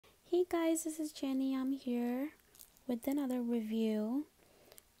Hey guys, this is Jenny. I'm here with another review.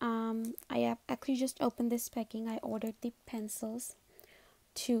 I have actually just opened this packing. I ordered the pencils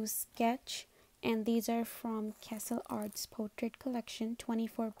to sketch, and these are from Castle Arts Portrait Collection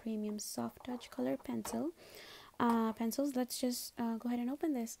 24 Premium Soft Touch Color Pencils. Let's just go ahead and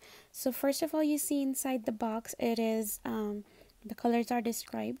open this. So first of all, you see inside the box, it is the colors are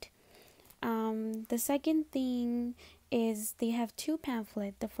described. The second thing is they have two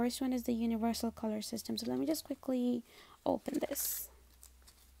pamphlets. The first one is the universal color system. So let me just quickly open this.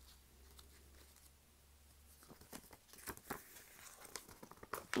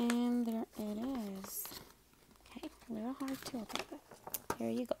 And there it is. Okay, a little hard to open, but here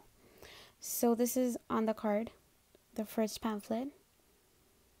you go. So this is on the card, the first pamphlet.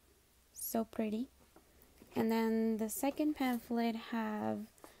 So pretty. And then the second pamphlet have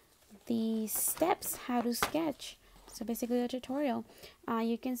the steps how to sketch. So basically a tutorial.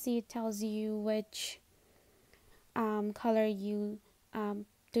 You can see it tells you which color you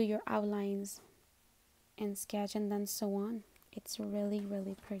do your outlines and sketch, and then so on. It's really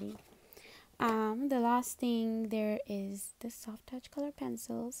pretty. The last thing there is the soft touch color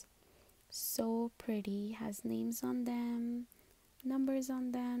pencils. So pretty, has names on them, numbers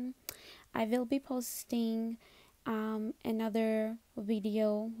on them. I will be posting another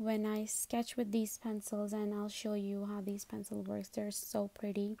video when I sketch with these pencils, and I'll show you how these pencil works. They're so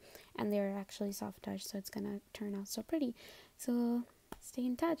pretty, and they're actually soft touch, so it's gonna turn out so pretty. So stay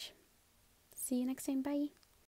in touch. See you next time. Bye.